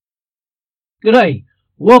G'day,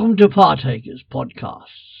 welcome to Partakers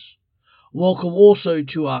Podcasts. Welcome also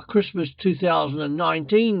to our Christmas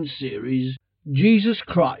 2019 series, Jesus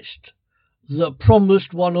Christ, the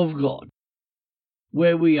Promised One of God,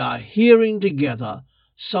 where we are hearing together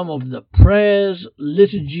some of the prayers,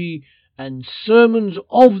 liturgy and sermons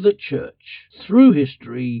of the Church through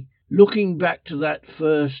history, looking back to that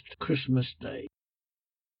first Christmas day.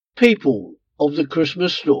 People of the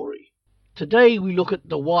Christmas story. Today we look at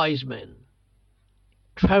the wise men,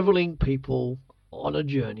 travelling people on a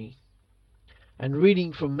journey, and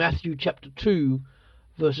reading from Matthew chapter 2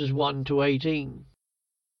 verses 1 to 18.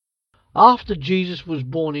 After Jesus was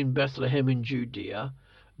born in Bethlehem in Judea,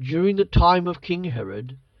 during the time of King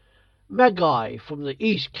Herod, Magi from the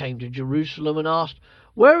east came to Jerusalem and asked,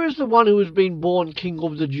 "Where is the one who has been born King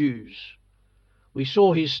of the Jews? We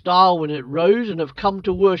saw his star when it rose and have come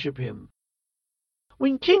to worship him."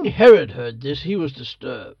 When King Herod heard this, he was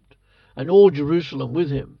disturbed, and all Jerusalem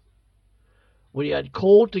with him. When he had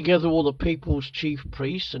called together all the people's chief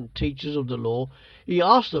priests and teachers of the law, he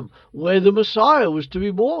asked them where the Messiah was to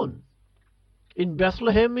be born. "In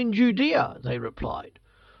Bethlehem in Judea," they replied,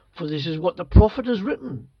 "for this is what the prophet has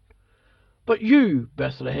written. But you,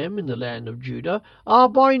 Bethlehem, in the land of Judah, are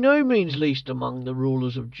by no means least among the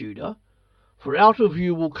rulers of Judah, for out of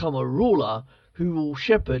you will come a ruler who will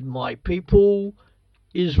shepherd my people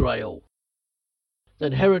Israel."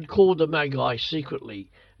 Then Herod called the Magi secretly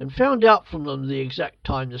and found out from them the exact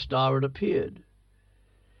time the star had appeared.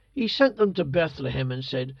 He sent them to Bethlehem and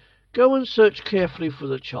said, "Go and search carefully for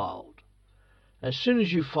the child. As soon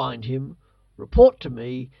as you find him, report to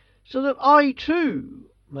me, so that I too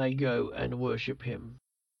may go and worship him."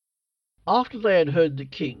 After they had heard the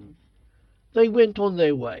king, they went on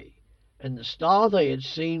their way, and the star they had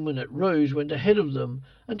seen when it rose went ahead of them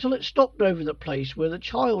until it stopped over the place where the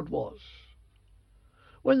child was.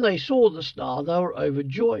 When they saw the star, they were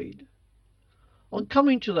overjoyed. On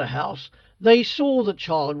coming to the house, they saw the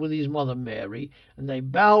child with his mother Mary, and they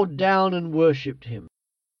bowed down and worshipped him.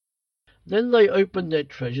 Then they opened their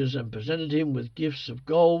treasures and presented him with gifts of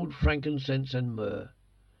gold, frankincense, and myrrh.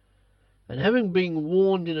 And having been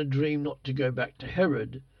warned in a dream not to go back to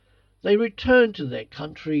Herod, they returned to their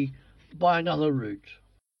country by another route.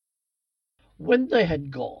 When they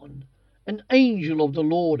had gone, an angel of the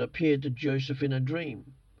Lord appeared to Joseph in a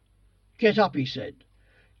dream. "Get up," he said,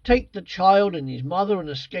 "take the child and his mother and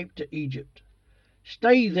escape to Egypt.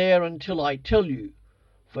 Stay there until I tell you,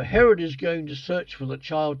 for Herod is going to search for the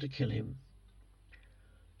child to kill him."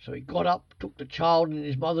 So he got up, took the child and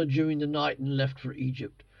his mother during the night, and left for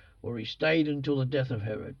Egypt, where he stayed until the death of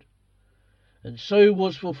Herod. And so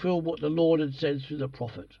was fulfilled what the Lord had said through the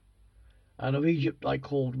prophet, "Out of Egypt I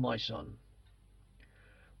called my son."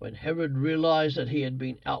 When Herod realized that he had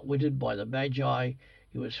been outwitted by the Magi,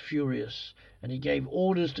 he was furious, and he gave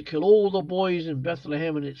orders to kill all the boys in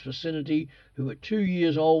Bethlehem and its vicinity who were 2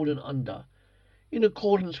 years old and under, in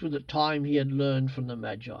accordance with the time he had learned from the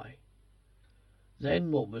Magi.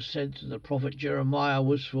 Then what was said through the prophet Jeremiah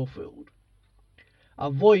was fulfilled. "A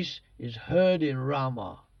voice is heard in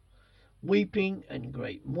Ramah, weeping and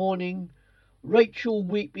great mourning, Rachel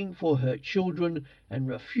weeping for her children and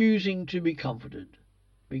refusing to be comforted,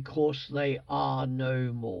 because they are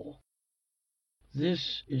no more."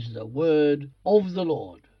 This is the word of the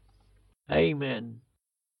Lord. Amen.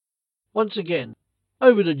 Once again,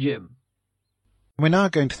 over to Jim. We're now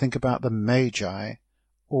going to think about the Magi,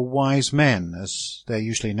 or wise men, as they're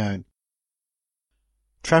usually known.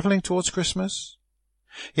 Travelling towards Christmas?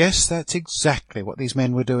 Yes, that's exactly what these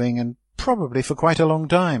men were doing, and probably for quite a long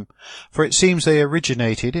time, for it seems they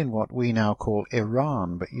originated in what we now call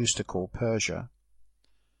Iran, but used to call Persia.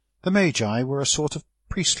 The Magi were a sort of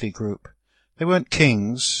priestly group. They weren't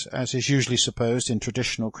kings, as is usually supposed in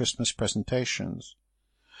traditional Christmas presentations.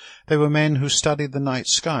 They were men who studied the night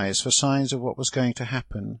skies for signs of what was going to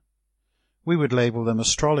happen. We would label them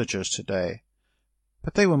astrologers today,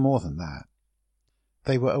 but they were more than that.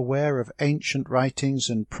 They were aware of ancient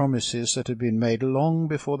writings and promises that had been made long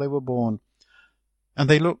before they were born, and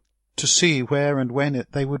they looked to see where and when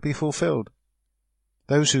they would be fulfilled.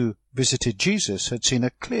 Those who visited Jesus had seen a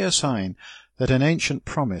clear sign that an ancient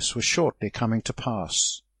promise was shortly coming to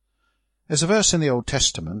pass. There's a verse in the Old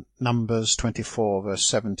Testament, Numbers 24, verse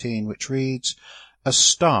 17, which reads, "A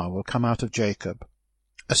star will come out of Jacob,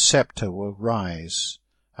 a sceptre will rise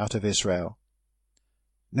out of Israel."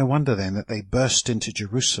 No wonder then that they burst into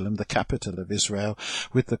Jerusalem, the capital of Israel,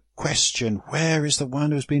 with the question, "Where is the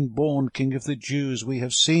one who has been born King of the Jews? We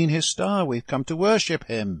have seen his star, we've come to worship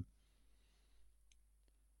him."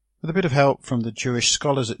 With a bit of help from the Jewish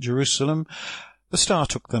scholars at Jerusalem, The star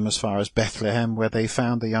took them as far as Bethlehem, where they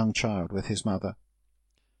found the young child with his mother.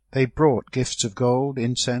 They brought gifts of gold,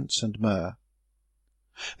 incense, and myrrh.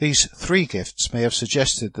 These 3 gifts may have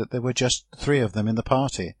suggested that there were just 3 of them in the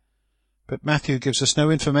party, but Matthew gives us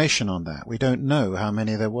no information on that. We don't know how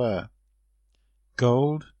many there were.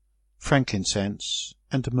 Gold, frankincense,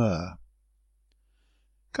 and myrrh.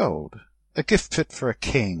 Gold, a gift fit for a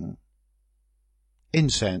king.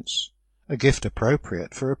 Incense, a gift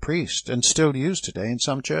appropriate for a priest and still used today in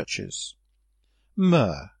some churches.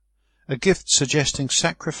 Myrrh, a gift suggesting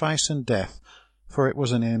sacrifice and death, for it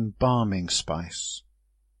was an embalming spice.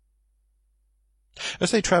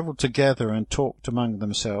 As they travelled together and talked among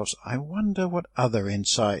themselves, I wonder what other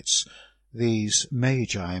insights these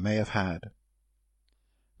Magi may have had.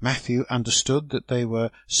 Matthew understood that they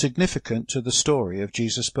were significant to the story of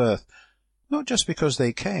Jesus' birth, not just because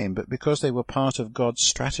they came, but because they were part of God's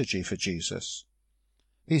strategy for Jesus.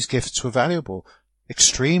 These gifts were valuable,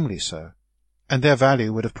 extremely so, and their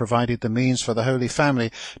value would have provided the means for the Holy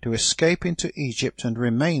Family to escape into Egypt and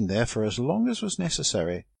remain there for as long as was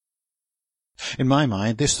necessary. In my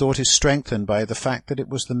mind, this thought is strengthened by the fact that it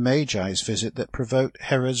was the Magi's visit that provoked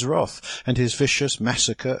Herod's wrath and his vicious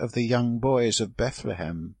massacre of the young boys of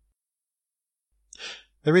Bethlehem.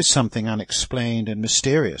 There is something unexplained and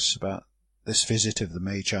mysterious about this visit of the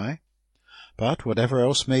Magi, but whatever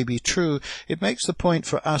else may be true, it makes the point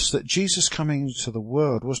for us that Jesus coming into the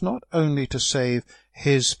world was not only to save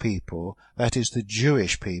his people, that is, the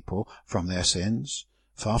Jewish people, from their sins.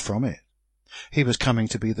 Far from it. He was coming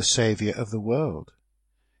to be the Saviour of the world.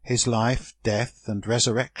 His life, death, and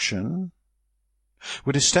resurrection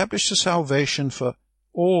would establish the salvation for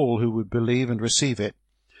all who would believe and receive it,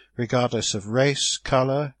 regardless of race,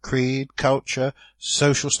 colour, creed, culture,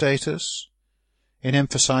 social status. In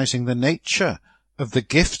emphasizing the nature of the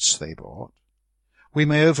gifts they brought, we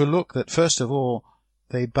may overlook that, first of all,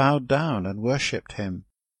 they bowed down and worshipped him.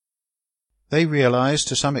 They realized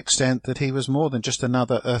to some extent that he was more than just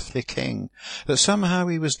another earthly king, that somehow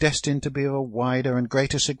he was destined to be of a wider and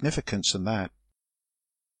greater significance than that.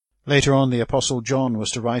 Later on, the Apostle John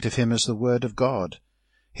was to write of him as the Word of God.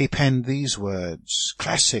 He penned these words,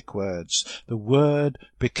 classic words, "The Word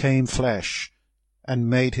became flesh and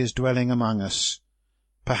made his dwelling among us."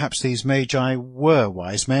 Perhaps these Magi were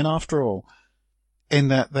wise men after all, in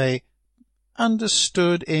that they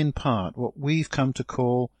understood in part what we've come to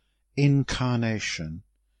call incarnation,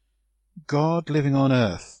 God living on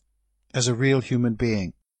earth as a real human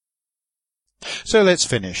being. So let's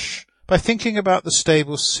finish by thinking about the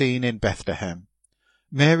stable scene in Bethlehem.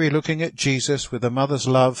 Mary looking at Jesus with a mother's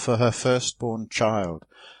love for her firstborn child,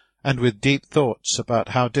 and with deep thoughts about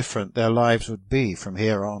how different their lives would be from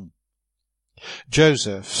here on.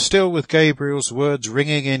 Joseph, still with Gabriel's words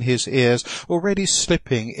ringing in his ears, already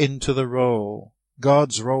slipping into the role,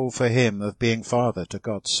 God's role for him of being father to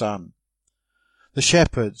God's son. The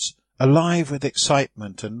shepherds, alive with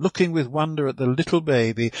excitement and looking with wonder at the little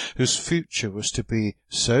baby whose future was to be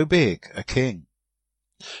so big a king.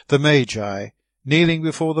 The Magi, kneeling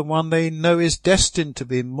before the one they know is destined to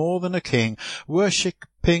be more than a king,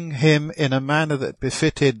 worshipping him in a manner that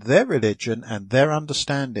befitted their religion and their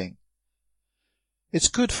understanding. It's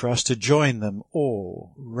good for us to join them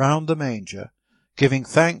all round the manger, giving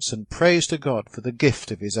thanks and praise to God for the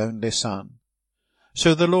gift of his only Son.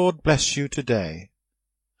 So the Lord bless you today,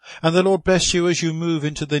 and the Lord bless you as you move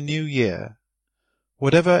into the new year.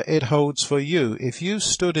 Whatever it holds for you, if you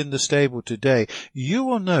stood in the stable today, you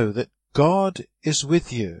will know that God is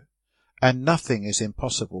with you, and nothing is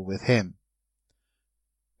impossible with him.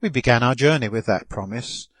 We began our journey with that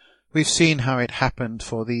promise. We've seen how it happened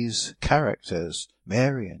for these characters,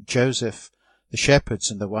 Mary and Joseph, the shepherds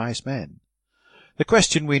and the wise men. The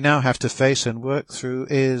question we now have to face and work through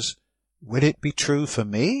is, will it be true for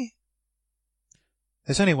me?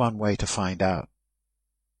 There's only one way to find out.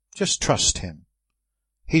 Just trust him.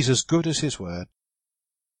 He's as good as his word.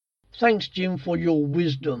 Thanks, Jim, for your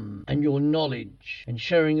wisdom and your knowledge and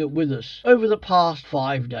sharing it with us over the past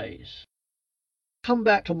 5 days. Come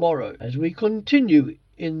back tomorrow as we continue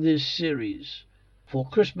in this series for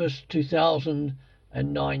Christmas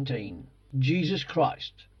 2019. Jesus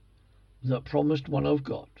Christ, the promised one of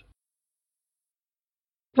God.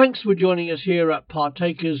 Thanks for joining us here at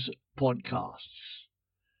Partakers Podcasts.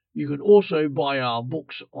 You can also buy our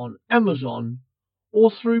books on Amazon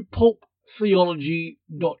or through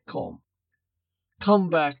pulptheology.com. Come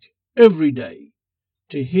back every day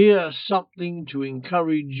to hear something to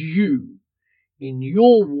encourage you in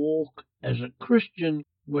your walk as a Christian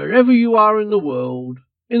wherever you are in the world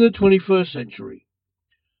in the 21st century.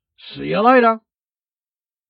 See you later.